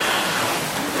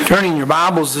Turning your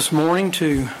Bibles this morning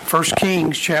to 1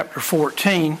 Kings chapter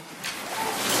 14. 1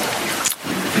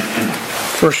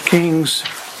 Kings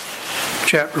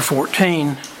chapter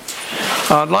 14.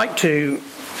 I'd like to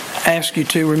ask you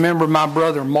to remember my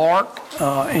brother Mark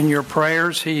in your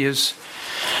prayers. He is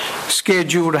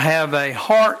scheduled to have a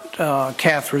heart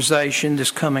catheterization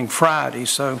this coming Friday,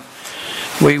 so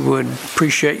we would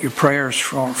appreciate your prayers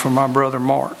for my brother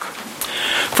Mark.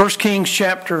 1 Kings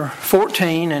chapter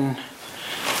 14, and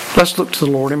let's look to the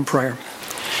Lord in prayer.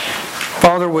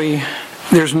 Father,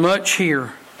 there's much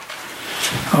here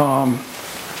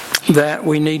that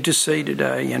we need to see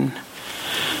today, and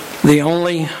the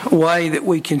only way that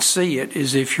we can see it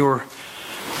is if your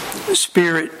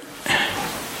Spirit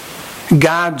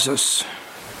guides us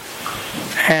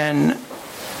and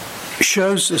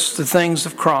shows us the things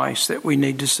of Christ that we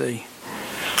need to see.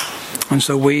 And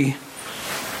so we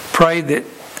pray that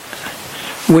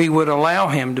we would allow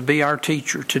Him to be our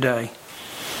teacher today.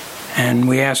 And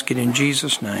we ask it in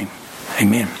Jesus' name.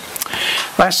 Amen.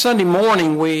 Last Sunday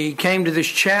morning we came to this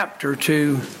chapter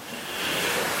to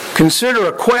consider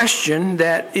a question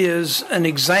that is an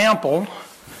example,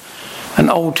 an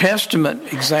Old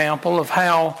Testament example of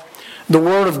how the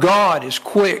Word of God is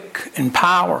quick and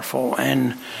powerful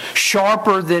and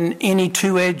sharper than any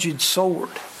two-edged sword.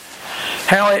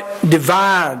 How it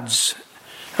divides,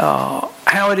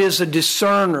 how it is a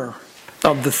discerner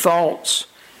of the thoughts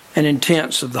and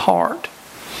intents of the heart.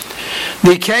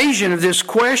 The occasion of this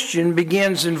question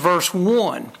begins in verse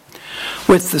 1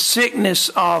 with the sickness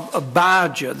of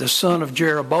Abijah, the son of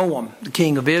Jeroboam, the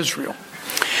king of Israel.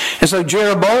 And so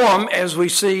Jeroboam, as we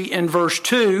see in verse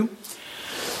 2,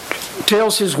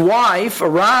 tells his wife,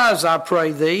 "Arise, I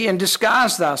pray thee, and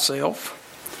disguise thyself,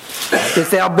 that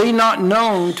thou be not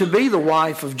known to be the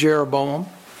wife of Jeroboam,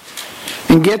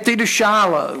 and get thee to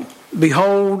Shiloh.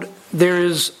 Behold, there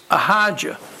is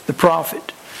Ahijah the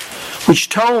prophet, which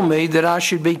told me that I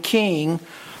should be king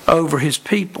over his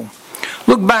people."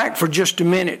 Look back for just a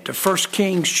minute to 1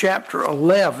 Kings chapter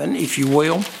 11, if you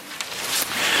will.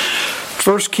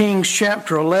 1 Kings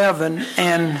chapter 11,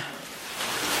 and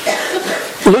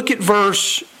look at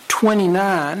verse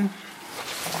 29.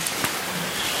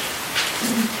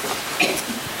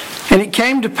 "And it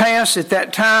came to pass at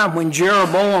that time when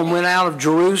Jeroboam went out of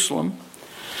Jerusalem,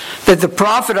 that the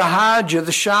prophet Ahijah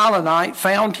the Shilonite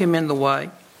found him in the way.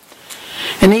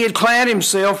 And he had clad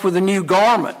himself with a new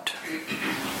garment,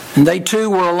 and they two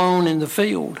were alone in the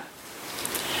field.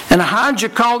 And Ahijah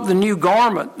caught the new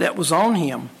garment that was on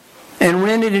him, and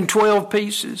rent it in 12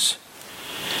 pieces.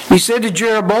 He said to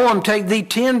Jeroboam, Take thee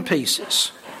 10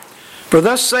 pieces. For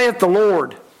thus saith the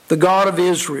Lord, the God of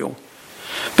Israel,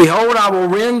 Behold, I will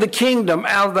rend the kingdom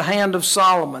out of the hand of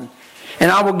Solomon,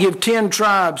 and I will give 10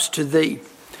 tribes to thee.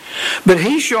 But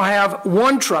he shall have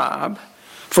one tribe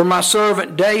for my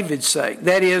servant David's sake."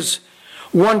 That is,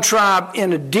 one tribe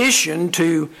in addition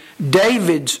to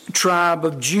David's tribe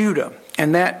of Judah.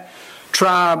 And that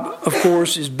tribe, of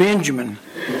course, is Benjamin.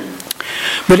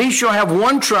 "But he shall have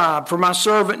one tribe for my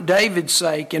servant David's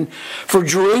sake, and for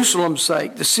Jerusalem's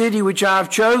sake, the city which I have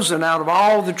chosen out of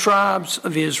all the tribes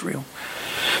of Israel.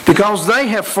 Because they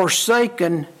have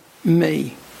forsaken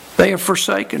me." They have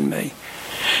forsaken me.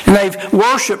 And they've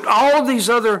worshipped all of these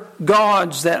other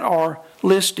gods that are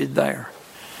listed there.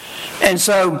 And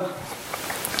so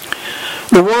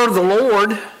the word of the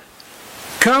Lord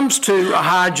comes to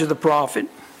Ahijah the prophet,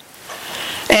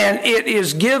 and it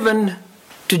is given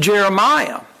to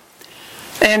Jeremiah.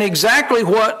 And exactly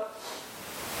what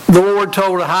the Lord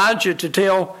told Ahijah to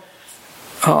tell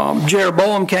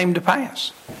Jeroboam came to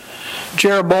pass.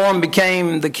 Jeroboam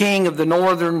became the king of the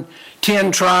northern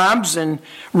 10 tribes, and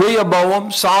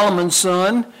Rehoboam, Solomon's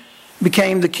son,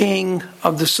 became the king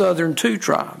of the southern 2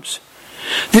 tribes.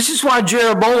 This is why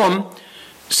Jeroboam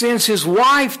sends his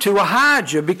wife to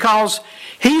Ahijah, because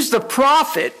he's the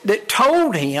prophet that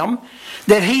told him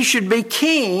that he should be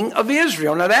king of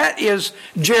Israel. Now that is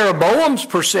Jeroboam's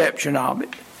perception of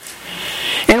it.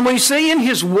 And we see in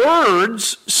his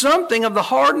words something of the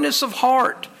hardness of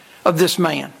heart of this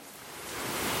man.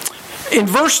 In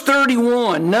verse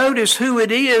 31, notice who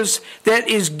it is that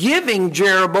is giving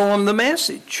Jeroboam the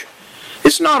message.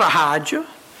 It's not Ahijah.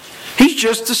 He's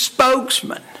just the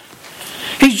spokesman.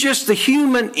 He's just the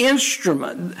human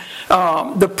instrument.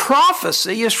 The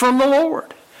prophecy is from the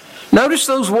Lord. Notice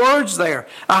those words there.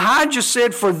 Ahijah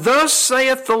said, "For thus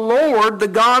saith the Lord, the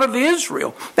God of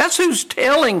Israel." That's who's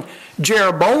telling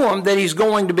Jeroboam that he's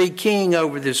going to be king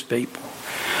over this people.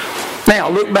 Now,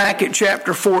 look back at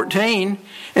chapter 14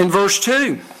 and verse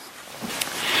 2,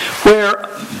 where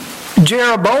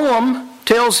Jeroboam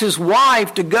tells his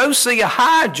wife to go see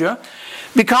Ahijah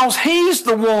because he's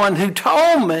the one who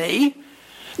told me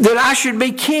that I should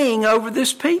be king over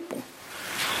this people.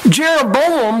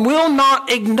 Jeroboam will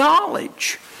not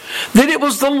acknowledge that it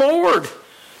was the Lord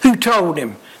who told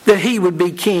him that he would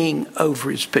be king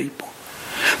over his people.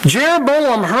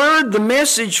 Jeroboam heard the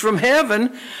message from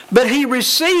heaven, but he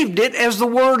received it as the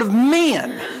word of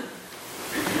men,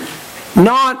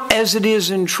 not as it is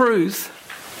in truth,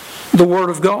 the word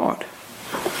of God.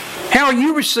 How are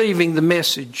you receiving the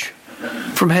message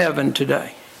from heaven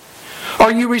today?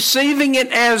 Are you receiving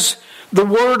it as the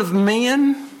word of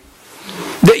men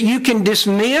that you can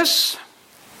dismiss?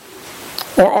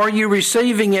 Or are you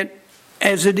receiving it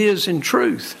as it is in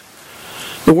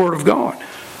truth, the word of God?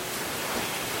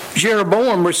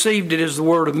 Jeroboam received it as the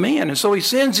word of men, and so he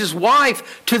sends his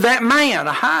wife to that man,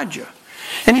 Ahijah.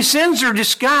 And he sends her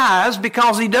disguised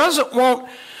because he doesn't want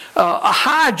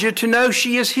Ahijah to know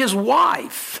she is his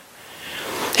wife.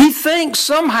 He thinks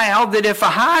somehow that if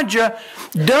Ahijah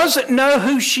doesn't know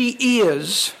who she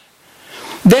is,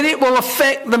 then it will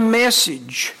affect the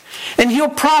message. And he'll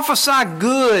prophesy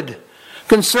good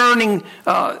concerning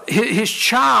his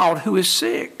child who is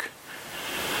sick.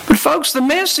 But folks, the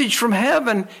message from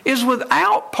heaven is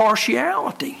without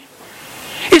partiality.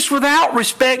 It's without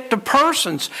respect of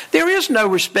persons. There is no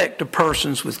respect of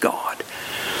persons with God.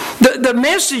 The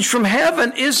message from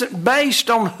heaven isn't based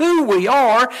on who we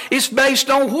are. It's based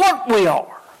on what we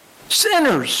are.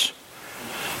 Sinners.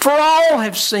 For all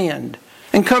have sinned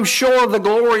and come short of the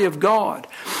glory of God.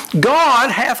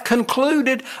 God hath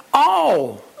concluded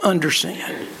all under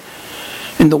sin.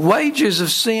 And the wages of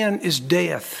sin is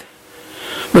death.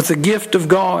 But the gift of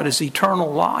God is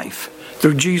eternal life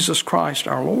through Jesus Christ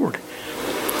our Lord.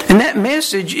 And that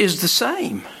message is the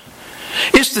same.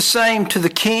 It's the same to the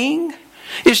king.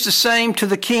 It's the same to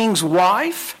the king's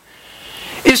wife.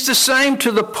 It's the same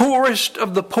to the poorest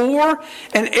of the poor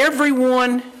and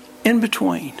everyone in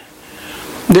between.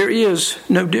 There is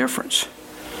no difference.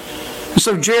 And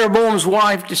so Jeroboam's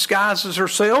wife disguises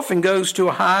herself and goes to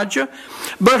Ahijah.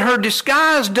 But her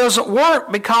disguise doesn't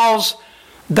work because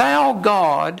thou,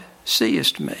 God,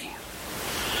 seest me.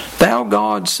 Thou,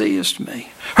 God, seest me.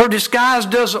 Her disguise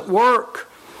doesn't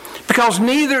work because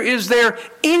neither is there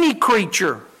any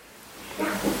creature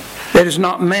that is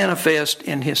not manifest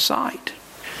in his sight.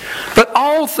 But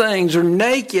all things are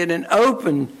naked and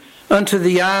open unto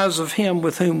the eyes of him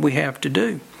with whom we have to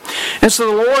do. And so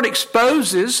the Lord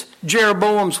exposes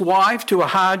Jeroboam's wife to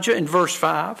Ahijah in verse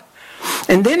 5.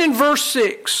 And then in verse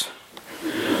 6,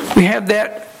 we have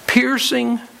that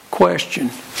piercing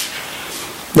question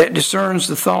that discerns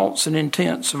the thoughts and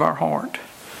intents of our heart.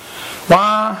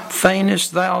 Why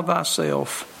feignest thou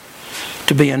thyself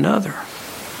to be another?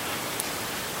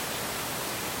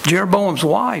 Jeroboam's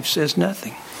wife says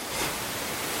nothing.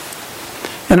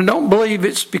 And I don't believe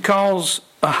it's because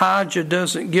Ahijah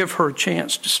doesn't give her a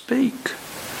chance to speak.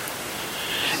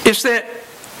 It's that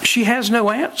she has no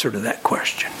answer to that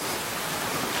question.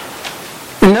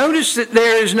 Notice that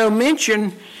there is no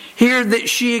mention here that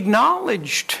she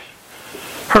acknowledged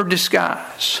her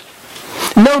disguise.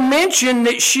 No mention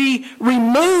that she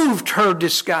removed her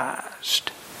disguise.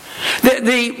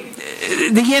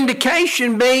 The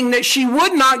indication being that she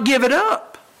would not give it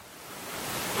up.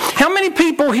 How many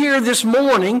people here this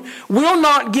morning will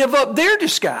not give up their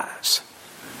disguise?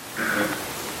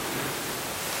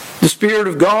 The Spirit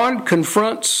of God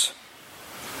confronts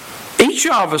each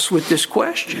of us with this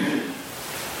question.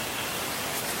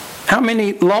 How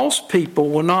many lost people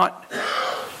will not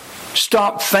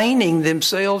stop feigning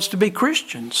themselves to be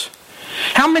Christians?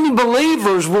 How many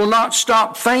believers will not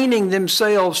stop feigning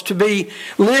themselves to be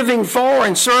living for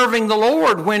and serving the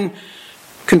Lord when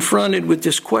confronted with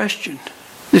this question?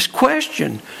 This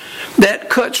question that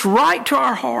cuts right to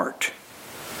our heart.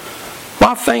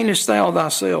 Why feignest thou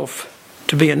thyself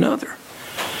to be another?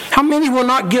 How many will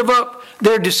not give up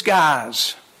their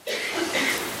disguise,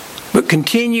 but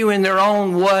continue in their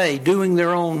own way, doing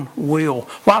their own will?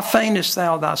 Why feignest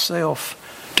thou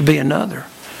thyself to be another?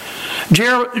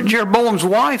 Jeroboam's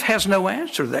wife has no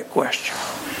answer to that question.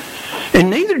 And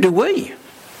neither do we.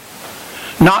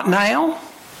 Not now.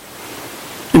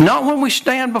 Not when we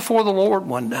stand before the Lord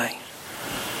one day.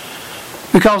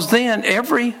 Because then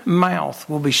every mouth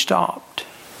will be stopped.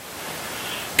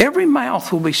 Every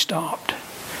mouth will be stopped.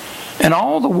 And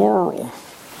all the world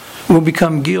will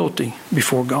become guilty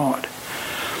before God.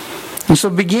 And so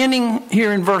beginning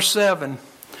here in verse 7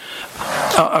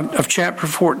 of chapter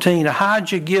 14,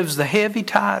 Ahijah gives the heavy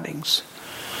tidings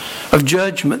of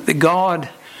judgment that God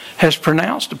has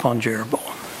pronounced upon Jeroboam.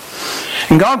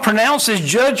 And God pronounces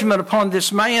judgment upon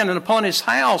this man and upon his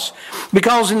house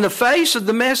because in the face of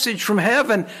the message from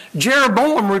heaven,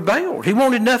 Jeroboam rebelled. He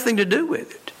wanted nothing to do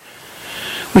with it.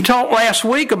 We talked last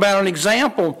week about an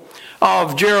example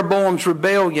of Jeroboam's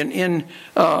rebellion in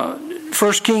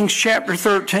 1 Kings chapter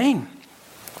 13.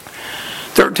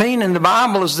 13 in the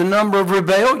Bible is the number of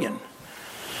rebellion.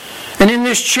 And in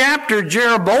this chapter,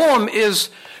 Jeroboam is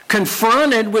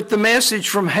confronted with the message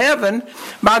from heaven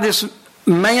by this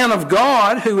man of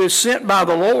God who is sent by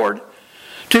the Lord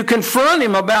to confront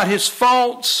him about his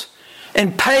false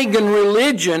and pagan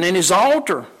religion and his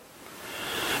altar.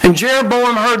 And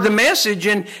Jeroboam heard the message,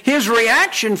 and his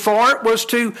reaction for it was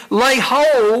to lay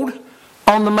hold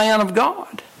on the man of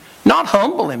God. Not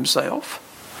humble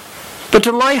himself, but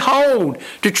to lay hold,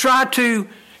 to try to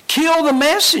kill the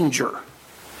messenger.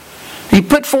 He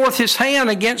put forth his hand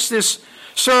against this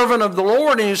servant of the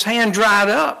Lord, and his hand dried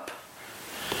up.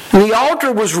 And the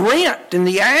altar was rent, and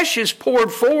the ashes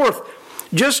poured forth,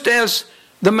 just as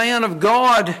the man of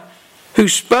God who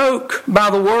spoke by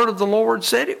the word of the Lord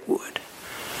said it would.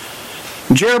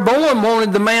 Jeroboam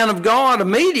wanted the man of God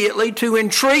immediately to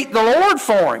entreat the Lord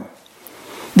for him,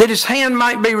 that his hand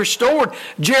might be restored.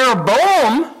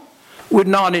 Jeroboam would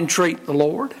not entreat the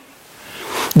Lord.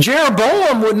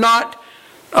 Jeroboam would not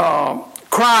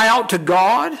cry out to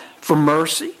God for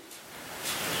mercy.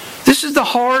 This is the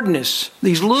hardness,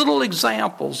 these little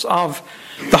examples of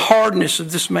the hardness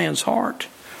of this man's heart.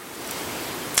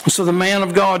 So the man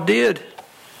of God did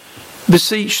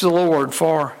beseech the Lord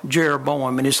for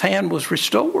Jeroboam, and his hand was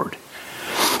restored.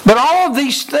 But all of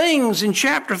these things in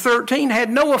chapter 13 had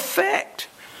no effect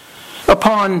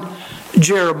upon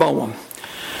Jeroboam.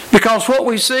 Because what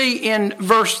we see in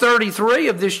verse 33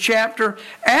 of this chapter,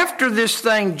 after this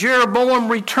thing,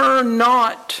 Jeroboam returned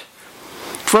not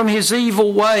from his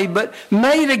evil way, but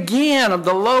made again of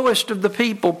the lowest of the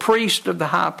people priest of the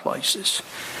high places.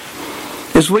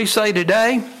 As we say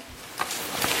today,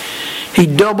 he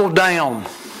doubled down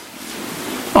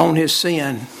on his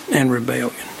sin and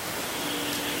rebellion.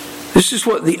 This is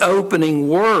what the opening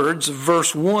words of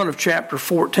verse 1 of chapter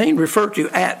 14 refer to.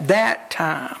 At that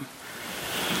time,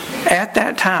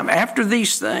 after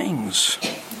these things,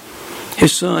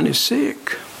 his son is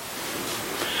sick.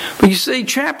 But you see,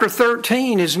 chapter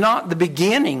 13 is not the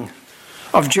beginning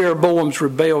of Jeroboam's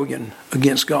rebellion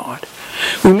against God.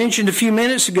 We mentioned a few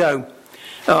minutes ago,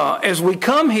 as we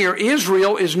come here,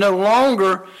 Israel is no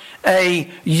longer a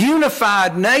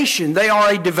unified nation. They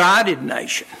are a divided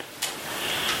nation,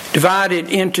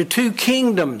 divided into two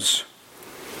kingdoms.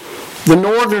 The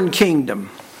northern kingdom,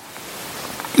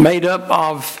 made up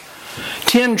of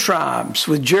 10 tribes,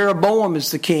 with Jeroboam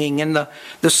as the king, and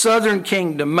the southern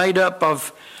kingdom, made up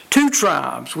of 2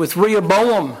 tribes, with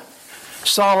Rehoboam,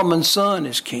 Solomon's son,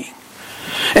 as king.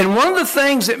 And one of the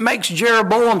things that makes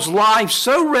Jeroboam's life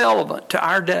so relevant to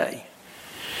our day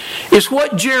is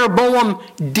what Jeroboam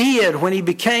did when he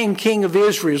became king of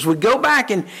Israel. As we go back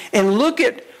and look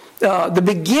at the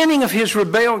beginning of his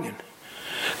rebellion,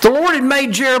 the Lord had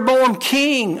made Jeroboam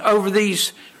king over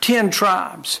these 10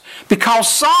 tribes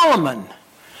because Solomon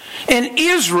and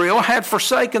Israel had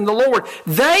forsaken the Lord.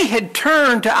 They had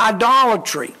turned to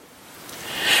idolatry.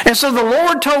 And so the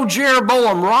Lord told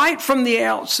Jeroboam right from the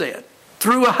outset,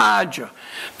 through Ahijah,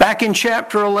 back in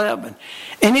chapter 11,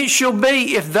 and it shall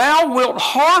be, if thou wilt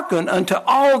hearken unto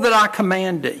all that I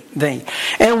command thee,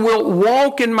 and wilt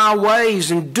walk in my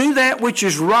ways, and do that which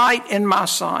is right in my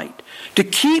sight, to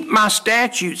keep my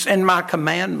statutes and my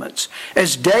commandments,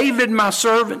 as David my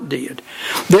servant did,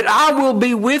 that I will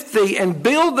be with thee and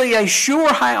build thee a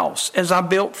sure house, as I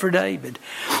built for David,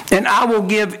 and I will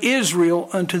give Israel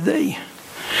unto thee.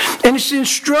 And it's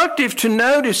instructive to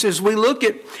notice as we look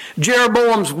at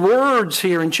Jeroboam's words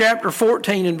here in chapter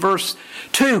 14 and verse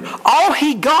 2, all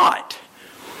he got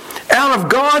out of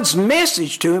God's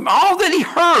message to him, all that he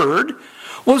heard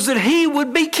was that he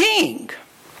would be king.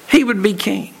 He would be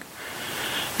king.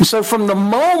 And so from the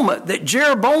moment that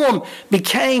Jeroboam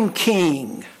became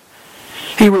king,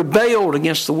 he rebelled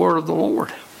against the word of the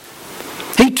Lord.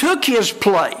 He took his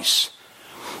place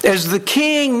as the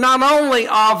king not only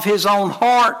of his own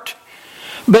heart,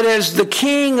 but as the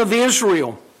king of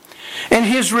Israel. And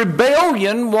his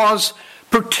rebellion was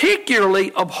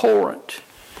particularly abhorrent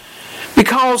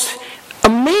because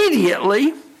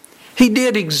immediately he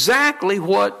did exactly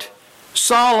what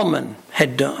Solomon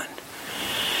had done.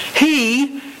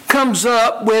 He comes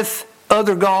up with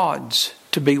other gods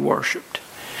to be worshipped.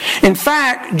 In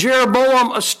fact,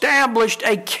 Jeroboam established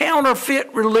a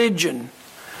counterfeit religion.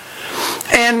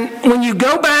 And when you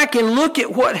go back and look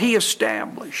at what he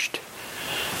established,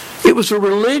 it was a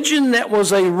religion that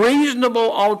was a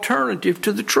reasonable alternative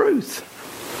to the truth.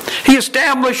 He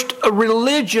established a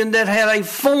religion that had a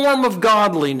form of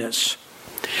godliness.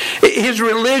 His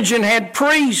religion had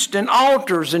priests and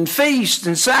altars and feasts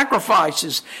and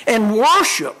sacrifices and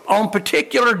worship on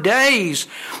particular days,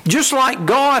 just like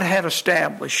God had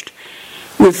established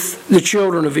with the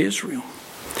children of Israel.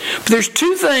 But there's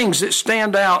two things that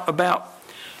stand out about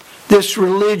this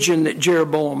religion that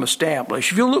Jeroboam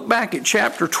established. If you look back at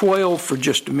chapter 12 for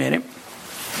just a minute,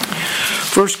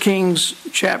 1 Kings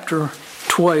chapter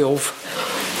 12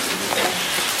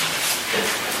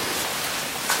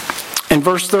 and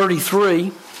verse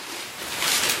 33.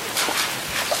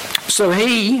 So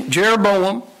he,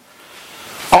 Jeroboam,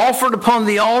 offered upon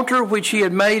the altar which he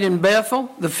had made in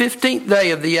Bethel the 15th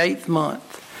day of the 8th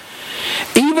month,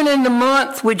 even in the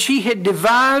month which he had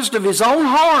devised of his own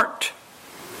heart,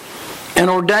 and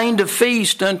ordained a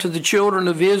feast unto the children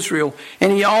of Israel,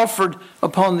 and he offered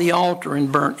upon the altar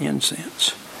and burnt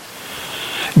incense.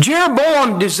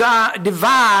 Jeroboam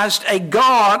devised a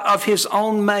god of his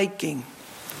own making.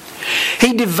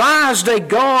 He devised a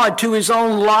God to his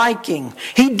own liking.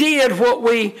 He did what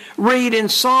we read in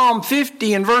Psalm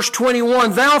 50 and verse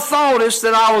 21, "Thou thoughtest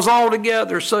that I was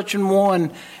altogether such an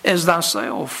one as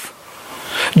thyself."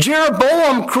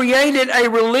 Jeroboam created a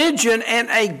religion and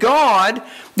a God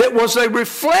that was a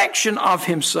reflection of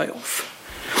himself.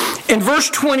 In verse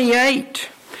 28,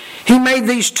 he made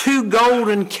these 2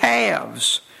 golden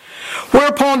calves,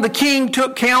 whereupon the king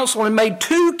took counsel and made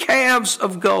 2 calves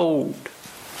of gold.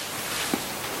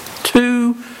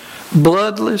 2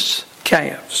 bloodless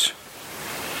calves.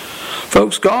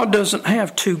 Folks, God doesn't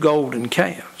have 2 golden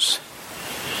calves.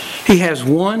 He has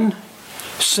one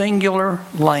singular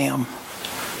lamb.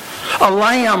 A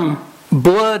lamb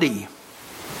bloody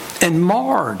and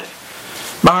marred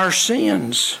by our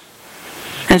sins.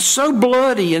 And so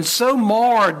bloody and so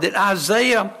marred that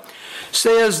Isaiah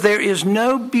says there is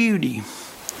no beauty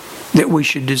that we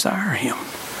should desire him.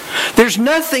 There's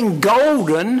nothing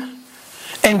golden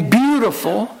and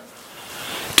beautiful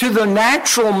to the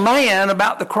natural man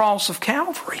about the cross of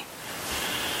Calvary.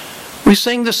 We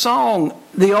sing the song,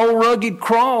 "The Old Rugged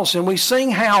Cross," and we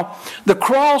sing how the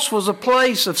cross was a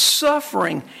place of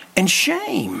suffering and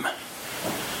shame.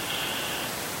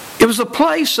 It was a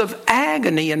place of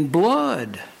agony and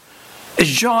blood, as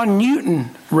John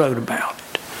Newton wrote about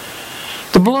it.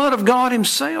 The blood of God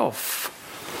himself.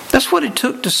 That's what it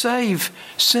took to save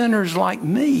sinners like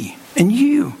me and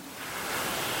you.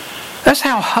 That's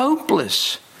how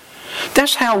hopeless,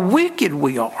 that's how wicked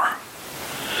we are.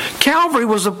 Calvary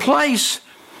was a place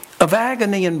of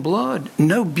agony and blood,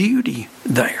 no beauty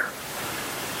there.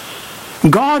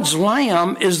 God's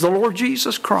Lamb is the Lord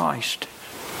Jesus Christ,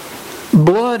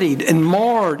 bloodied and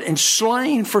marred and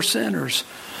slain for sinners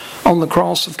on the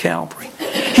cross of Calvary.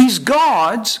 He's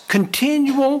God's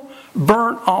continual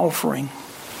burnt offering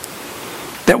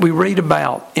that we read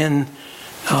about in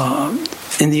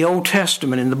the Old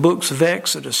Testament, in the books of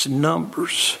Exodus and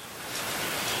Numbers.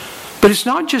 But it's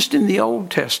not just in the Old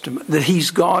Testament that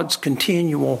he's God's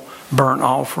continual burnt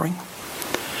offering.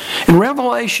 In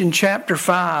Revelation chapter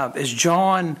 5, as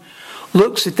John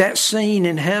looks at that scene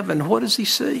in heaven, what does he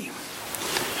see?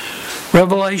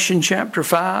 Revelation chapter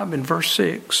 5 and verse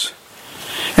 6.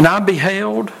 "And I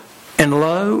beheld, and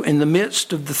lo, in the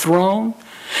midst of the throne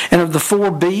and of the 4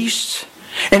 beasts,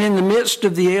 and in the midst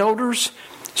of the elders,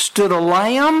 stood a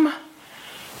lamb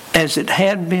as it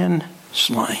had been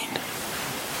slain."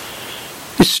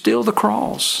 It's still the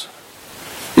cross.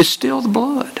 It's still the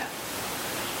blood.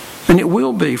 And it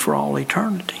will be for all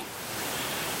eternity.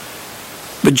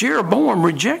 But Jeroboam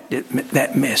rejected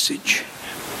that message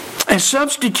and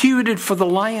substituted for the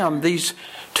lamb these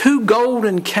 2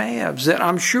 golden calves that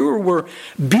I'm sure were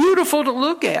beautiful to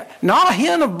look at. Not a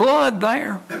hint of blood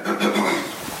there.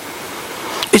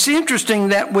 It's interesting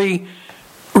that we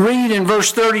read in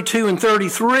verse 32 and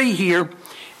 33 here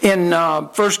in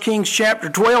 1 Kings chapter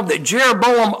 12 that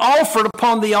Jeroboam offered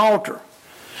upon the altar.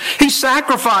 He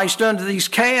sacrificed unto these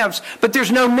calves, but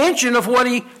there's no mention of what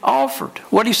he offered,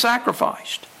 what he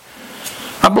sacrificed.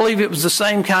 I believe it was the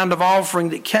same kind of offering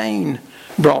that Cain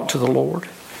brought to the Lord,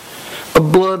 a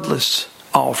bloodless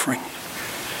offering.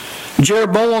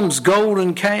 Jeroboam's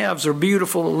golden calves are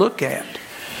beautiful to look at.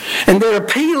 And they're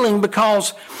appealing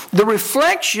because the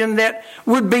reflection that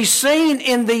would be seen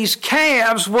in these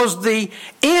calves was the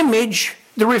image,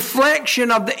 the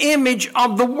reflection of the image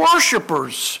of the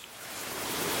worshipers.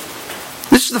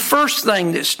 This is the first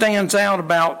thing that stands out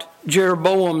about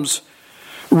Jeroboam's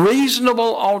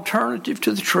reasonable alternative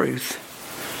to the truth.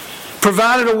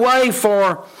 Provided a way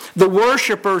for the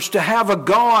worshipers to have a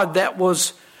God that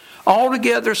was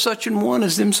altogether such an one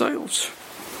as themselves.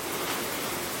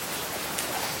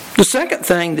 The second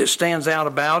thing that stands out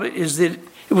about it is that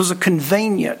it was a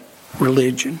convenient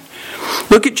religion.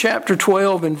 Look at chapter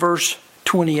 12 and verse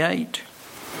 28.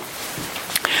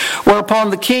 Whereupon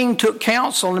the king took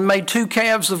counsel and made 2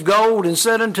 calves of gold and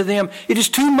said unto them, It is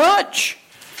too much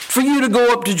for you to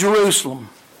go up to Jerusalem.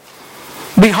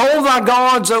 Behold thy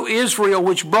gods, O Israel,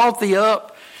 which brought thee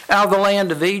up out of the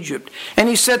land of Egypt. And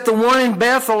he set the one in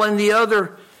Bethel and the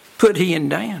other put he in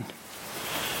Dan.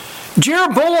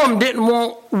 Jeroboam didn't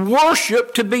want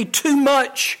worship to be too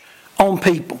much on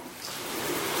people.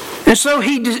 And so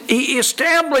he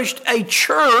established a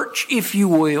church, if you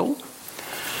will,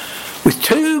 with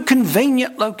 2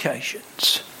 convenient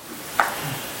locations.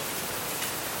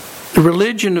 The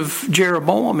religion of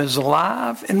Jeroboam is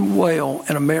alive and well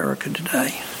in America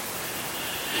today.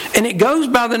 And it goes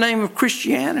by the name of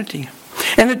Christianity.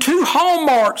 And the 2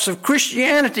 hallmarks of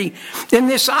Christianity in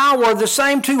this hour are the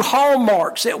same 2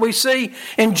 hallmarks that we see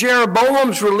in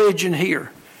Jeroboam's religion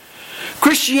here.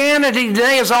 Christianity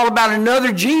today is all about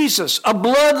another Jesus, a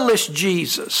bloodless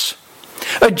Jesus.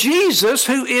 A Jesus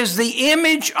who is the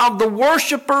image of the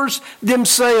worshipers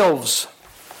themselves.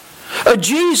 A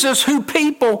Jesus who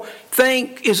people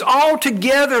think is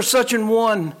altogether such an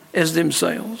one as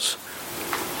themselves.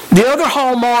 The other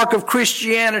hallmark of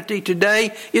Christianity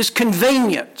today is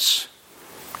convenience.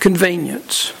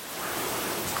 Convenience.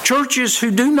 Churches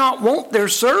who do not want their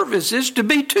services to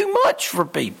be too much for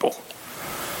people.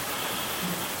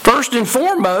 First and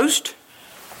foremost,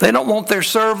 they don't want their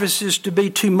services to be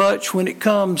too much when it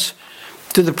comes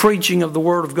to the preaching of the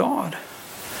Word of God.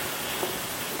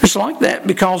 It's like that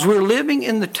because we're living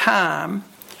in the time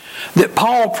that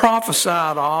Paul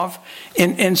prophesied of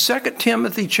in 2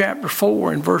 Timothy chapter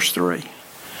 4 and verse 3.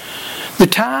 The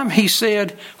time, he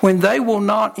said, when they will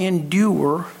not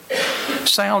endure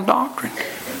sound doctrine.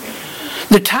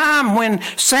 The time when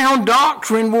sound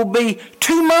doctrine will be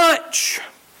too much.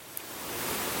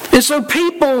 And so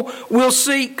people will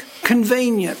seek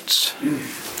convenience.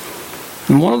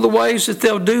 And one of the ways that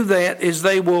they'll do that is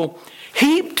they will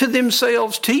heap to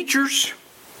themselves teachers.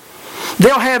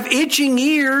 They'll have itching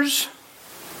ears.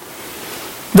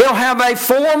 They'll have a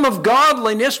form of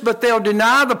godliness, but they'll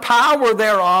deny the power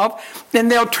thereof.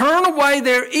 And they'll turn away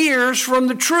their ears from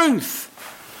the truth.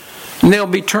 And they'll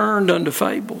be turned unto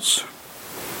fables.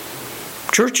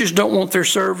 Churches don't want their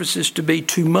services to be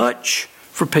too much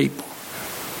for people.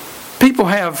 People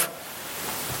have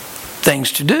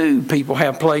things to do. People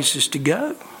have places to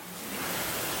go.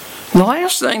 And the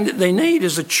last thing that they need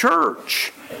is a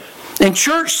church. And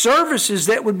church services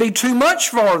that would be too much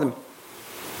for them.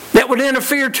 That would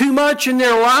interfere too much in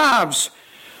their lives.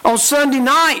 On Sunday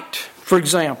night, for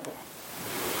example.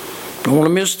 Don't want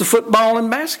to miss the football and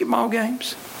basketball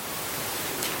games.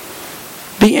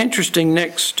 Be interesting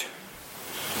next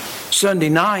Sunday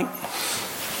night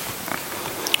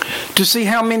to see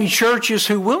how many churches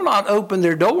who will not open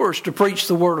their doors to preach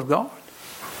the Word of God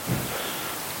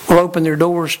will open their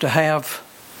doors to have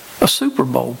a Super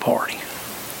Bowl party.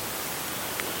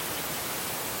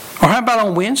 Or how about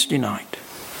on Wednesday night?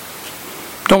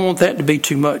 Don't want that to be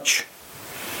too much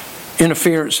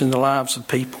interference in the lives of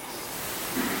people.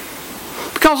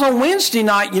 Because on Wednesday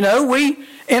night, we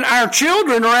and our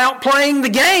children are out playing the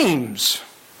games.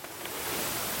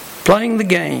 Playing the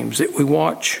games that we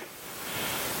watch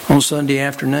on Sunday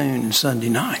afternoon and Sunday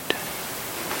night.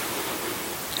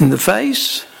 In the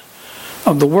face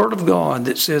of the Word of God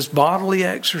that says bodily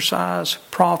exercise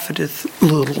profiteth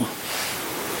little,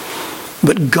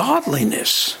 but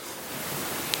godliness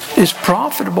is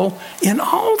profitable in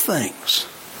all things.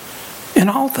 In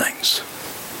all things.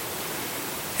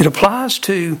 It applies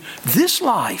to this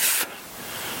life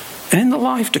and in the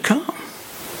life to come.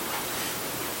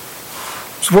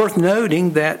 It's worth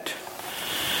noting that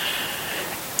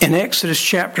in Exodus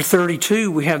chapter 32,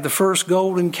 we have the first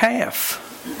golden calf.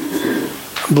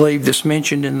 I believe this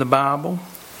mentioned in the Bible.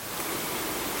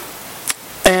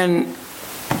 And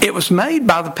it was made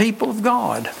by the people of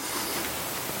God.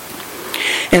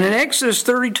 And in Exodus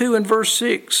 32 and verse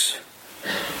 6,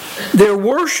 their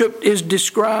worship is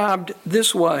described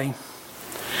this way.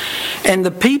 And the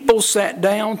people sat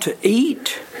down to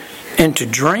eat and to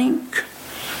drink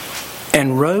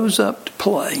and rose up to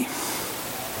play.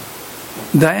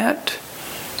 That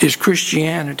is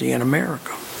Christianity in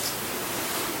America.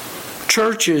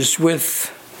 Churches with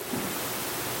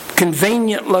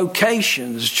convenient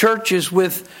locations, churches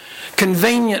with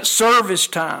convenient service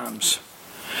times,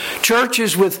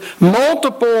 churches with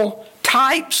multiple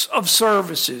types of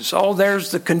services. Oh,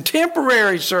 there's the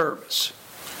contemporary service,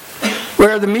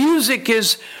 where the music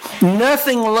is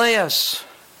nothing less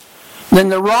than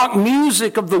the rock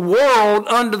music of the world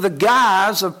under the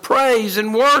guise of praise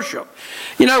and worship.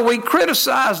 You know, we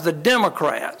criticize the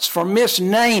Democrats for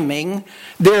misnaming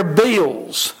their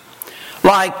bills,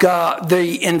 like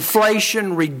the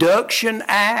Inflation Reduction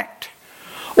Act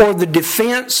or the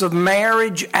Defense of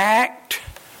Marriage Act.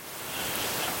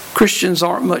 Christians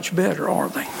aren't much better, are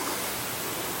they?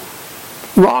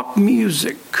 Rock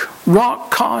music,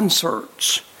 rock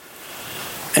concerts,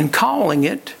 and calling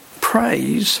it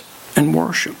praise and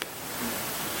worship.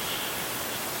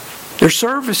 They're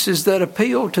services that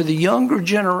appeal to the younger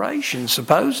generation,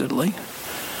 supposedly.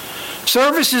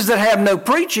 Services that have no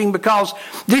preaching because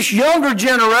this younger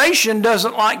generation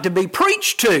doesn't like to be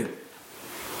preached to.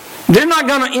 They're not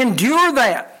going to endure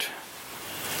that.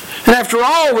 And after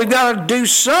all, we've got to do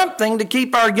something to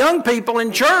keep our young people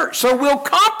in church. So we'll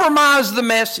compromise the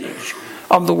message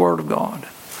of the Word of God.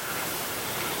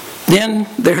 Then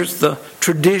there's the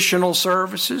traditional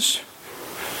services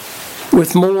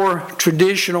with more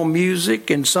traditional music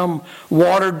and some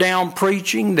watered-down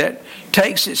preaching that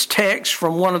takes its text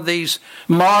from one of these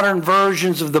modern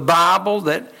versions of the Bible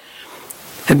that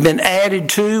have been added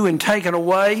to and taken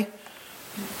away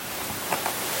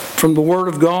from the Word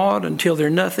of God until they're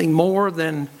nothing more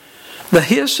than the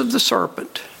hiss of the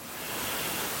serpent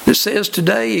that says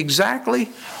today exactly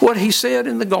what he said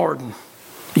in the garden.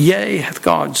 Yea, hath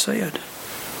God said.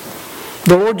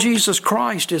 The Lord Jesus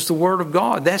Christ is the Word of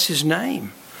God. That's His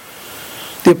name.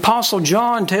 The Apostle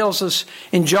John tells us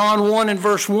in John 1 and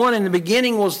verse 1, in the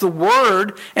beginning was the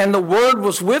Word, and the Word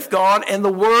was with God, and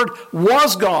the Word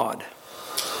was God.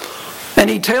 And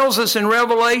he tells us in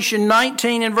Revelation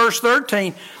 19 and verse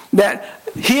 13 that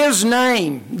His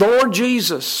name, the Lord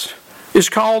Jesus, is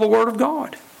called the Word of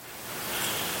God.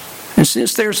 And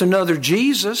since there's another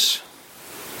Jesus,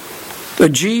 a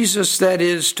Jesus that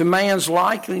is to man's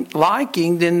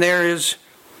liking, then there is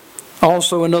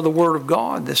also another Word of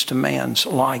God that's to man's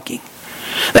liking,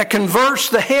 that converts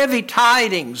the heavy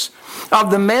tidings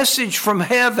of the message from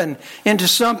heaven into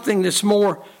something that's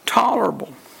more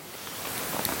tolerable.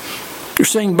 You're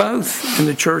seeing both in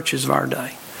the churches of our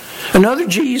day. Another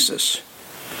Jesus,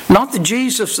 not the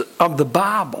Jesus of the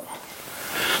Bible,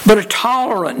 but a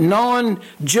tolerant,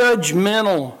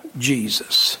 non-judgmental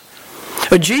Jesus.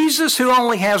 A Jesus who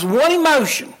only has one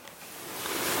emotion,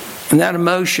 and that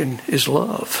emotion is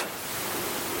love.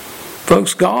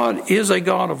 Folks, God is a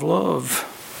God of love,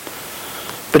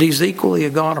 but He's equally a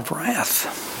God of wrath.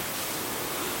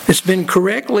 It's been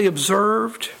correctly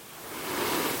observed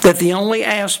that the only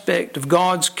aspect of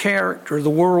God's character the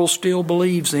world still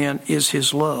believes in is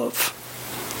His love.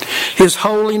 His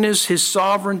holiness, His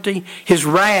sovereignty, His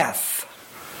wrath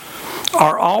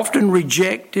are often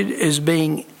rejected as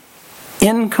being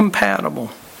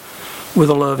incompatible with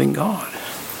a loving God.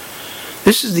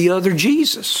 This is the other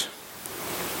Jesus.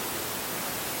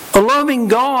 A loving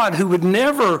God who would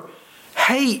never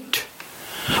hate.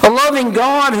 A loving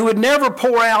God who would never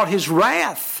pour out His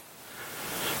wrath.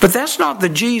 But that's not the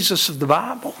Jesus of the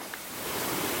Bible.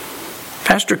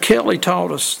 Pastor Kelly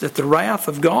taught us that the wrath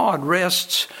of God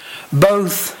rests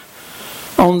both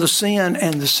on the sin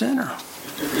and the sinner.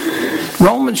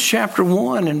 Romans chapter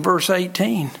 1 and verse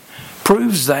 18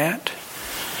 proves that.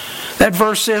 That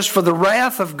verse says, "For the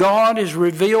wrath of God is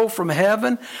revealed from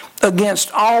heaven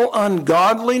against all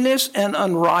ungodliness and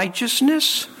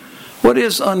unrighteousness." What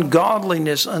is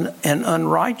ungodliness and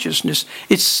unrighteousness?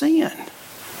 It's sin.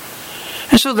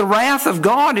 And so the wrath of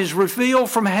God is revealed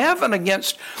from heaven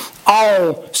against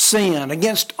all sin,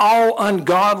 against all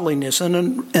ungodliness and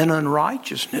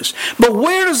unrighteousness. But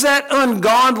where does that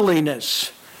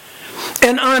ungodliness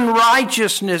and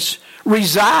unrighteousness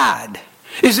reside?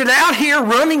 Is it out here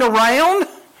running around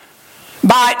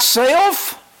by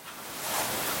itself?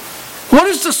 What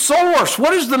is the source?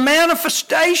 What is the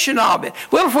manifestation of it?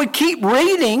 Well, if we keep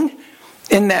reading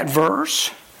in that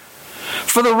verse,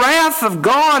 "For the wrath of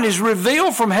God is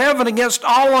revealed from heaven against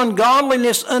all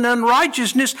ungodliness and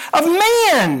unrighteousness of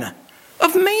men."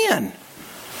 Of men.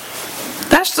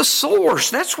 That's the source.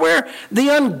 That's where the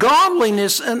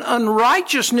ungodliness and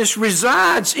unrighteousness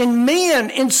resides, in men,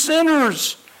 in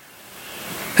sinners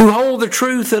who hold the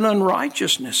truth in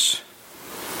unrighteousness.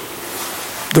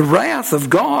 The wrath of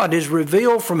God is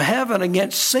revealed from heaven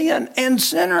against sin and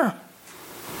sinner.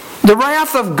 The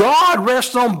wrath of God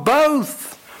rests on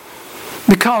both,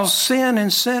 because sin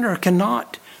and sinner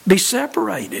cannot be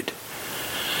separated.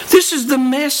 This is the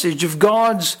message of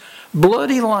God's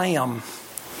bloody Lamb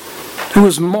who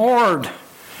was marred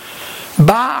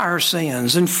by our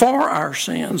sins and for our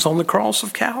sins on the cross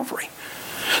of Calvary.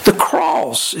 The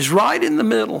cross is right in the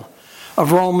middle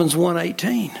of Romans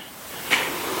 1:18.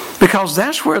 Because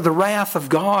that's where the wrath of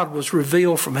God was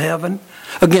revealed from heaven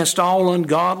against all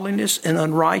ungodliness and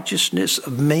unrighteousness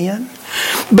of men.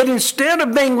 But instead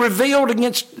of being revealed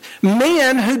against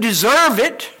men who deserve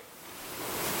it,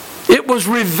 it was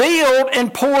revealed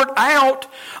and poured out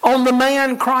on the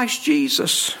man Christ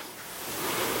Jesus,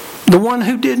 the one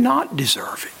who did not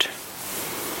deserve it,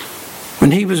 when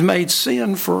he was made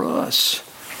sin for us,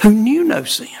 who knew no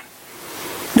sin,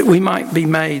 that we might be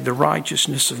made the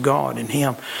righteousness of God in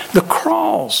him. The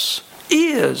cross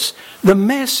is the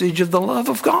message of the love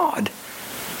of God.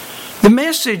 The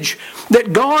message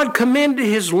that God commended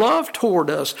his love toward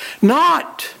us,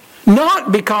 not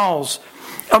because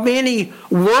of any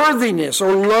worthiness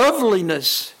or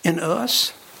loveliness in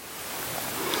us.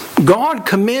 God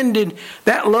commended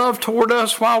that love toward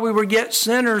us while we were yet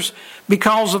sinners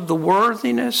because of the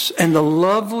worthiness and the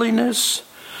loveliness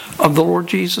of the Lord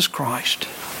Jesus Christ.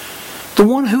 The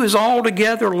one who is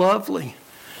altogether lovely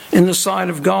in the sight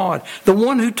of God. The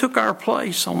one who took our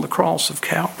place on the cross of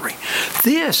Calvary.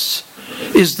 This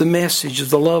is the message of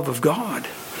the love of God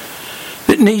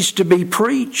that needs to be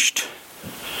preached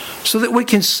so that we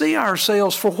can see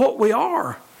ourselves for what we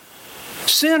are.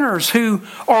 Sinners who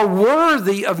are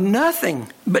worthy of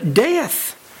nothing but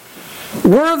death.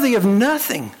 Worthy of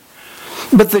nothing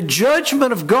but the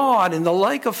judgment of God in the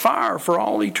lake of fire for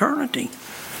all eternity.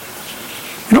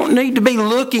 We don't need to be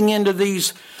looking into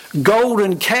these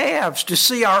golden calves to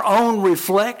see our own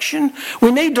reflection.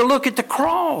 We need to look at the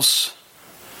cross.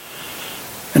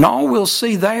 And all we'll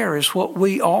see there is what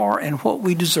we are and what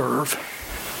we deserve.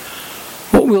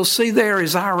 What we'll see there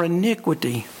is our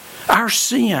iniquity, our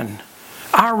sin,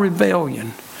 our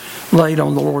rebellion laid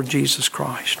on the Lord Jesus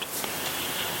Christ.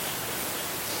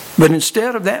 But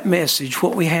instead of that message,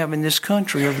 what we have in this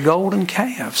country are the golden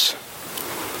calves,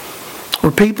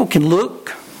 where people can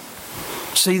look,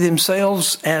 see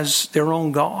themselves as their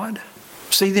own God,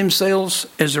 see themselves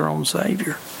as their own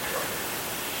Savior.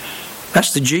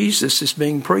 That's the Jesus that's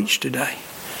being preached today.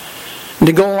 And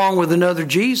to go along with another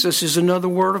Jesus is another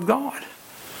Word of God.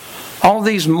 All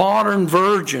these modern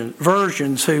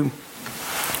versions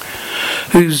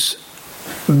who's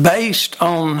based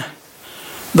on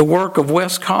the work of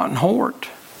Westcott and Hort,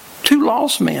 two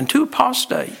lost men, two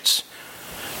apostates,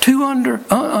 two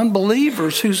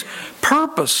unbelievers whose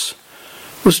purpose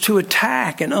was to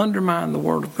attack and undermine the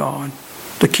Word of God,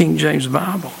 the King James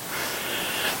Bible.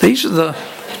 These are the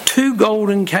two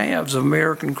golden calves of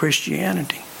American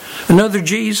Christianity. Another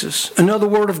Jesus, another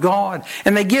Word of God.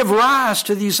 And they give rise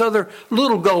to these other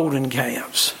little golden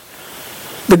calves.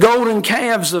 The golden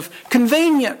calves of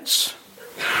convenience.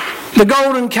 The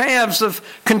golden calves of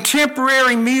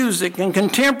contemporary music and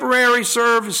contemporary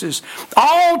services.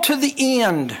 All to the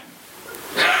end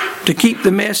to keep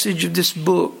the message of this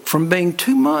book from being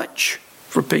too much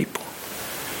for people.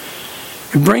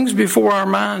 It brings before our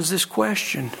minds this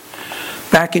question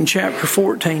back in chapter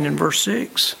 14 and verse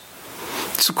 6.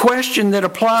 It's a question that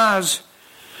applies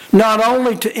not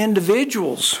only to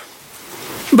individuals,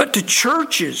 but to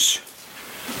churches.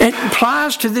 It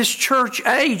applies to this church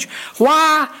age.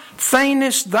 Why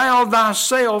feignest thou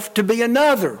thyself to be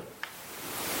another?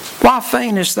 Why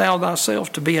feignest thou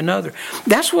thyself to be another?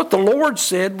 That's what the Lord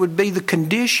said would be the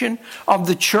condition of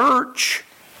the church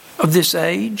of this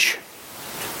age.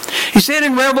 He said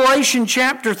in Revelation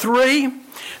chapter 3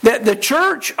 that the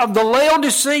church of the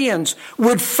Laodiceans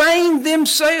would feign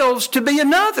themselves to be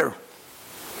another.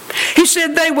 He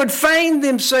said they would feign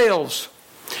themselves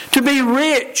to be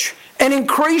rich and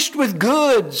increased with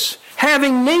goods,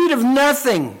 having need of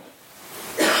nothing.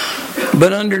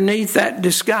 But underneath that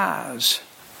disguise,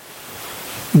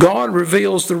 God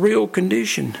reveals the real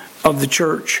condition of the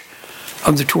church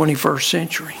of the 21st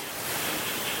century.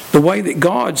 The way that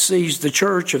God sees the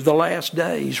church of the last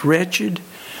days, wretched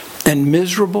and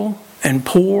miserable and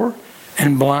poor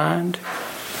and blind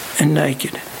and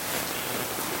naked.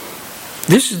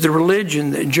 This is the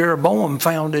religion that Jeroboam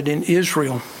founded in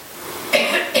Israel.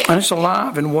 And it's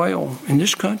alive and well in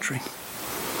this country.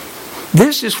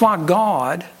 This is why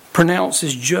God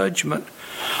pronounces judgment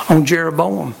on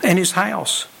Jeroboam and his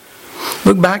house.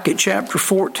 Look back at chapter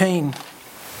 14,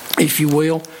 if you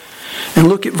will, and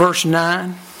look at verse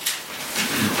 9.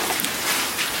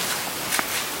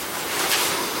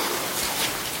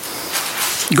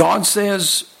 God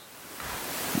says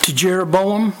to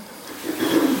Jeroboam,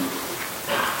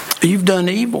 you've done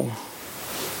evil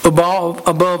above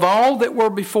all that were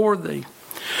before thee.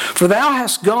 For thou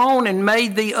hast gone and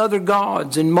made thee other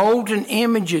gods and molten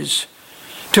images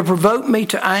to provoke me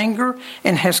to anger,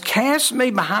 and hast cast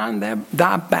me behind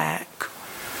thy back.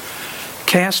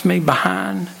 Cast me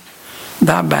behind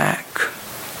thy back.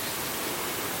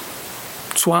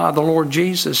 That's why the Lord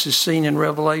Jesus is seen in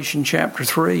Revelation chapter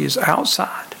 3 as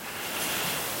outside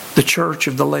the church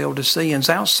of the Laodiceans,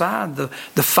 outside the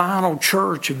final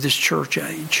church of this church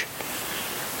age.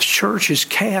 This church has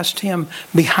cast him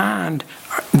behind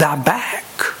thy back.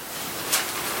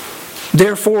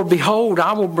 Therefore, behold,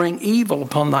 I will bring evil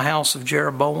upon the house of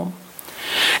Jeroboam,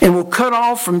 and will cut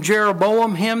off from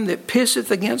Jeroboam him that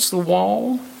pisseth against the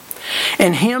wall,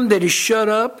 and him that is shut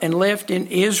up and left in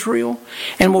Israel,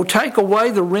 and will take away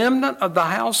the remnant of the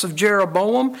house of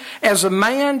Jeroboam, as a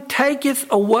man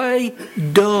taketh away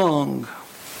dung,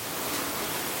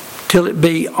 till it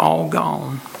be all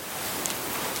gone.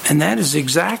 And that is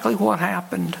exactly what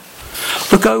happened.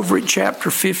 Look over at chapter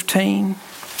 15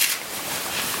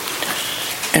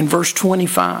 and verse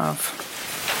 25.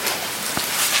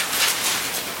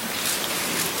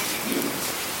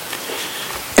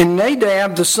 And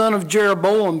Nadab, the son of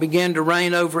Jeroboam, began to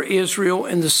reign over Israel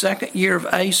in the 2nd year of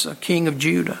Asa, king of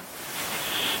Judah,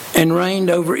 and reigned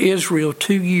over Israel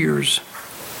 2 years.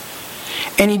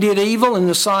 And he did evil in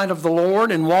the sight of the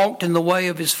Lord, and walked in the way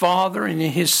of his father, and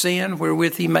in his sin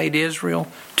wherewith he made Israel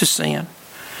to sin.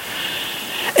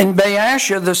 And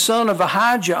Baasha, the son of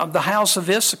Ahijah of the house of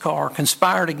Issachar,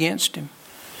 conspired against him.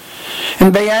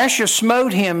 And Baasha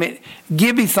smote him at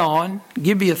Gibeathon,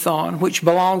 which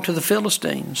belonged to the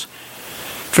Philistines.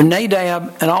 For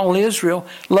Nadab and all Israel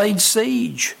laid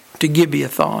siege to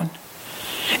Gibeathon.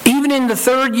 Even in the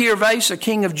 3rd year of Asa,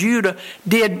 king of Judah,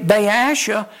 did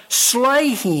Baasha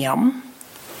slayed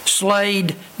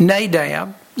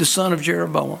Nadab, the son of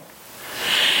Jeroboam,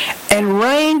 and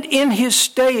reigned in his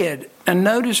stead. And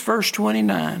notice verse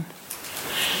 29.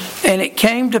 And it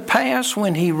came to pass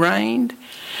when he reigned,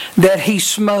 that he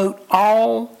smote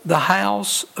all the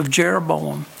house of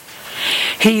Jeroboam.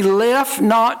 He left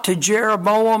not to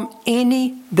Jeroboam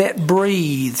any that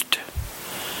breathed,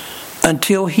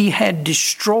 until he had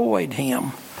destroyed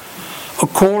him,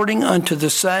 according unto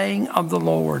the saying of the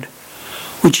Lord,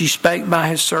 which he spake by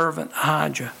his servant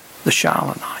Ahijah the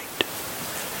Shilonite.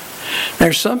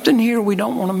 There's something here we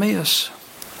don't want to miss.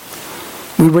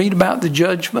 We read about the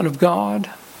judgment of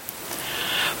God,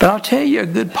 but I'll tell you a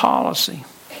good policy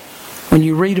when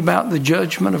you read about the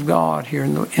judgment of God here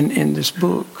in this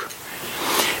book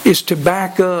is to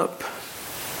back up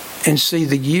and see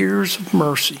the years of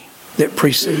mercy that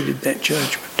preceded that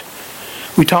judgment.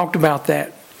 We talked about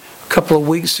that a couple of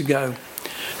weeks ago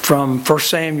from 1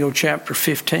 Samuel chapter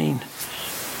 15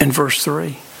 and verse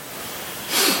 3.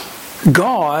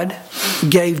 God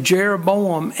gave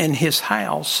Jeroboam and his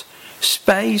house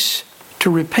space to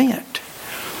repent.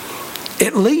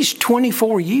 At least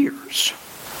 24 years.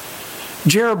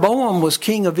 Jeroboam was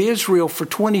king of Israel for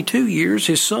 22 years.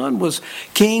 His son was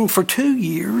king for 2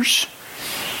 years.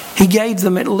 He gave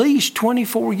them at least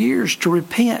 24 years to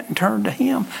repent and turn to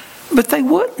him. But they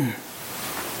wouldn't.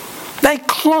 They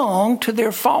clung to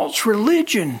their false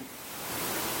religion.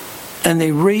 And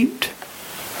they reaped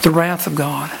the wrath of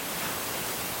God.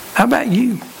 How about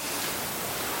you?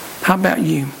 How about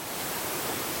you?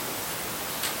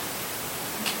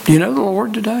 Do you know the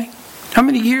Lord today? How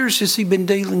many years has he been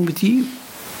dealing with you?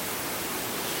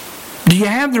 Do you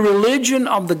have the religion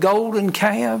of the golden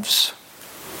calves?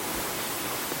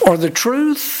 Or the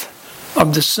truth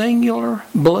of the singular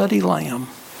bloody lamb,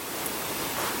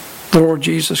 the Lord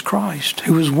Jesus Christ,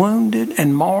 who was wounded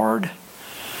and marred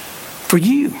for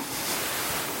you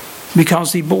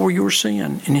because he bore your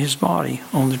sin in his body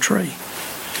on the tree?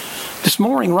 This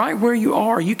morning, right where you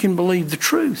are, you can believe the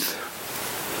truth.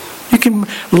 You can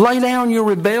lay down your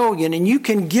rebellion and you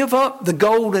can give up the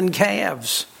golden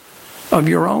calves of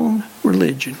your own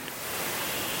religion.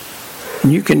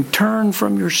 And you can turn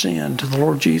from your sin to the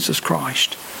Lord Jesus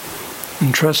Christ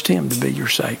and trust him to be your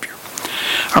Savior.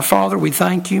 Our Father, we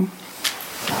thank you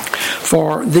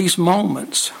for these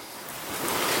moments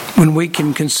when we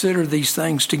can consider these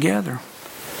things together.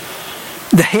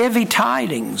 The heavy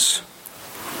tidings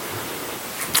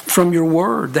from your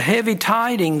word, the heavy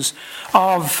tidings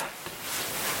of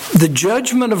the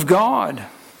judgment of God,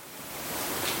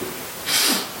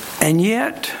 and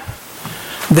yet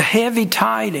the heavy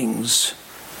tidings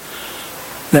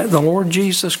that the Lord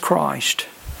Jesus Christ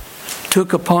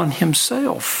took upon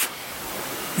himself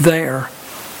there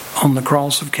on the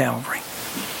cross of Calvary.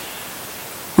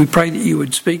 We pray that you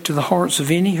would speak to the hearts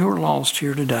of any who are lost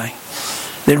here today,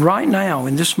 that right now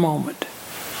in this moment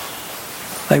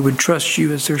they would trust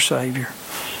you as their Savior.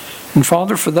 And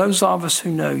Father, for those of us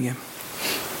who know you,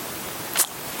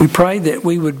 we pray that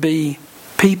we would be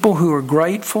people who are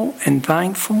grateful and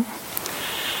thankful.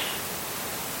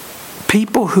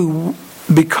 People who,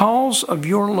 because of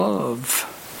your love,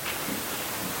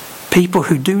 people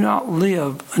who do not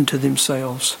live unto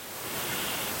themselves,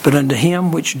 but unto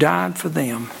him which died for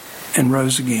them and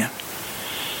rose again.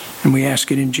 And we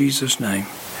ask it in Jesus' name.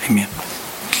 Amen.